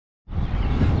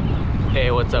Hey,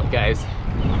 what's up guys?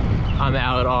 I'm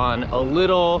out on a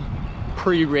little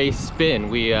pre-race spin.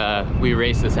 We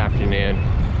raced this afternoon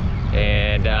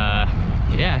and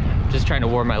yeah, just trying to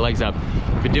warm my legs up.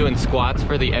 Been doing squats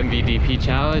for the MVDP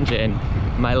challenge and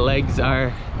my legs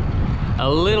are a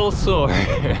little sore,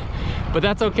 but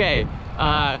that's okay.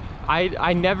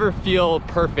 I never feel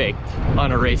perfect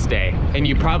on a race day, and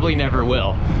you probably never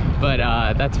will, but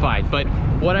that's fine. But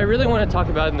what I really want to talk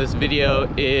about in this video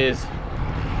is,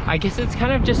 I guess it's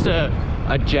kind of just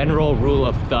a general rule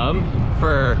of thumb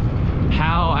for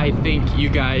how I think you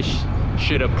guys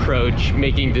should approach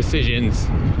making decisions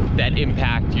that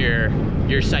impact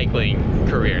your cycling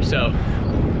career. So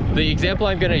the example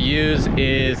I'm going to use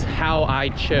is how I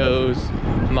chose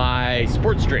my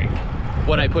sports drink,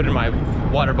 what I put in my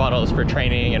water bottles for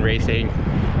training and racing,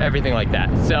 everything like that.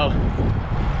 So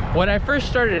when I first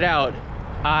started out,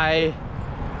 I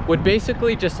would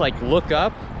basically just like look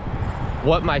up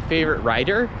what my favorite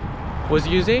rider was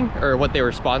using or what they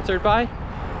were sponsored by,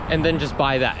 and then just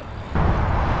buy that.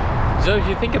 So if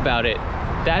you think about it,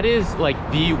 that is like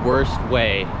the worst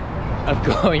way of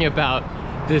going about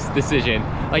this decision.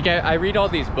 Like I read all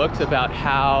these books about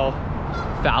how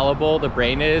fallible the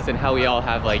brain is and how we all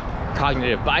have like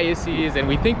cognitive biases and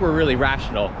we think we're really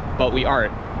rational, but we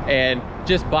aren't. And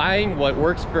just buying what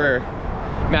works for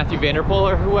Mathieu van der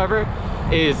Poel or whoever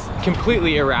is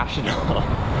completely irrational.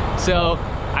 So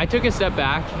I took a step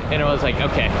back and I was like,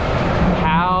 okay,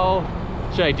 how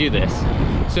should I do this?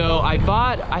 So I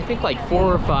bought, I think like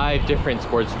 4 or 5 different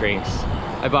sports drinks.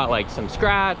 I bought like some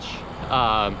Scratch,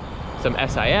 some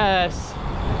SIS,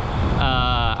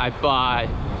 I bought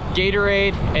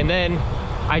Gatorade, and then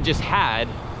I just had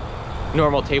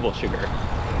normal table sugar.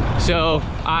 So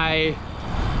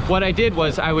what I did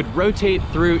was I would rotate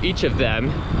through each of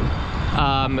them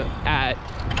at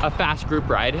a fast group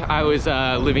ride. I was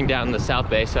living down in the South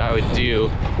Bay, so I would do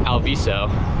Alviso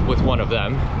with one of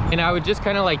them, and I would just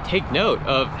kind of like take note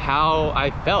of how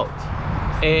I felt.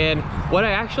 And what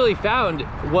I actually found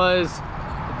was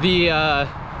the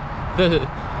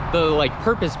like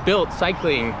purpose-built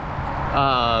cycling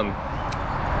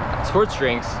sports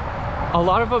drinks, a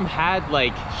lot of them had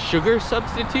like sugar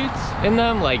substitutes in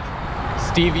them, like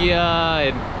stevia,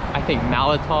 and I think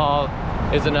maltitol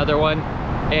is another one.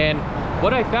 And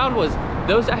what I found was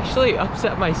those actually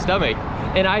upset my stomach,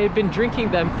 and I had been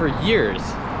drinking them for years.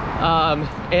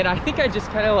 And I think I just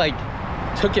kind of like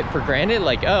took it for granted,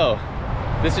 like, oh,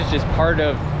 this is just part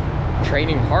of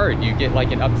training hard. You get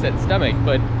like an upset stomach.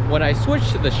 But when I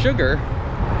switched to the sugar,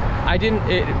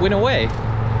 it went away.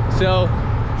 So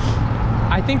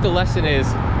I think the lesson is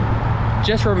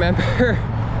just remember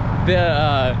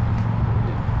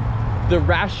the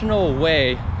rational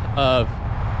way of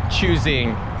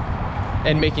choosing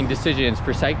and making decisions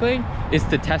for cycling is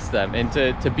to test them and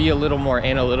to be a little more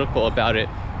analytical about it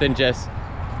than just,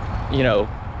 you know,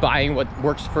 buying what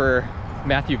works for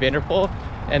Mathieu van der Poel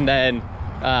and then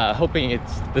hoping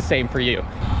it's the same for you.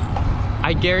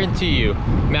 I guarantee you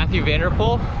Mathieu van der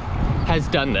Poel has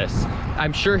done this.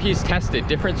 I'm sure he's tested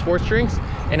different sports drinks,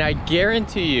 and I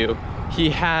guarantee you he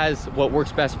has what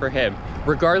works best for him,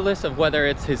 regardless of whether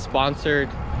it's his sponsored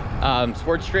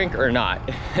sports drink or not.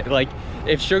 Like,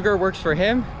 if sugar works for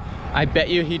him, I bet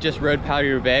you he just rode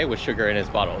Paris-Roubaix with sugar in his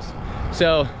bottles.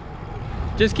 So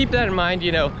just keep that in mind.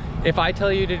 You know, if I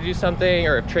tell you to do something,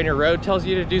 or if Trainer Road tells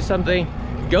you to do something,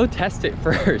 go test it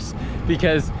first,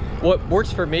 because what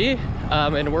works for me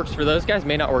and works for those guys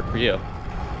may not work for you.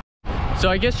 So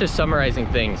I guess just summarizing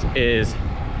things is,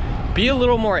 be a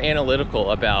little more analytical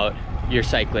about your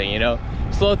cycling, you know,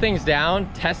 slow things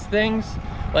down, test things.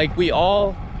 Like, we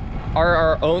all are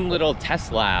our own little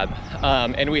test lab,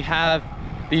 and we have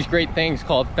these great things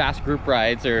called fast group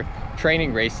rides or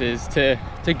training races to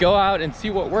go out and see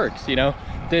what works. You know,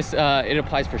 this it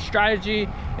applies for strategy,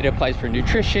 it applies for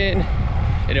nutrition,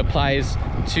 it applies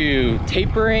to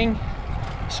tapering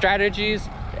strategies,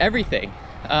 everything.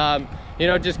 You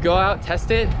know, just go out,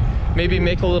 test it, maybe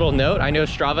make a little note. I know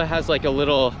Strava has like a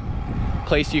little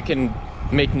place you can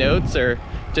make notes, or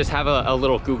just have a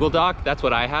little Google Doc. That's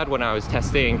what I had when I was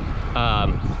testing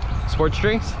sports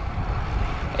drinks.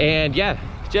 And yeah,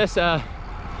 just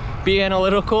be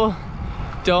analytical.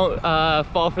 Don't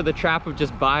fall for the trap of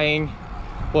just buying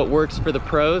what works for the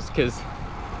pros, because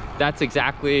that's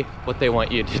exactly what they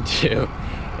want you to do.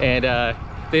 And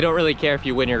they don't really care if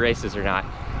you win your races or not.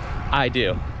 I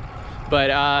do. But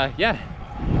yeah,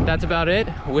 that's about it.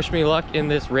 Wish me luck in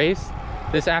this race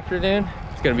this afternoon.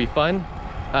 It's gonna be fun.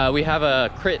 We have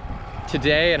a crit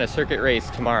today and a circuit race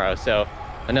tomorrow, so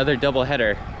another double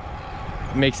header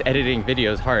makes editing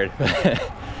videos hard.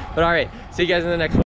 But all right, see you guys in the next one.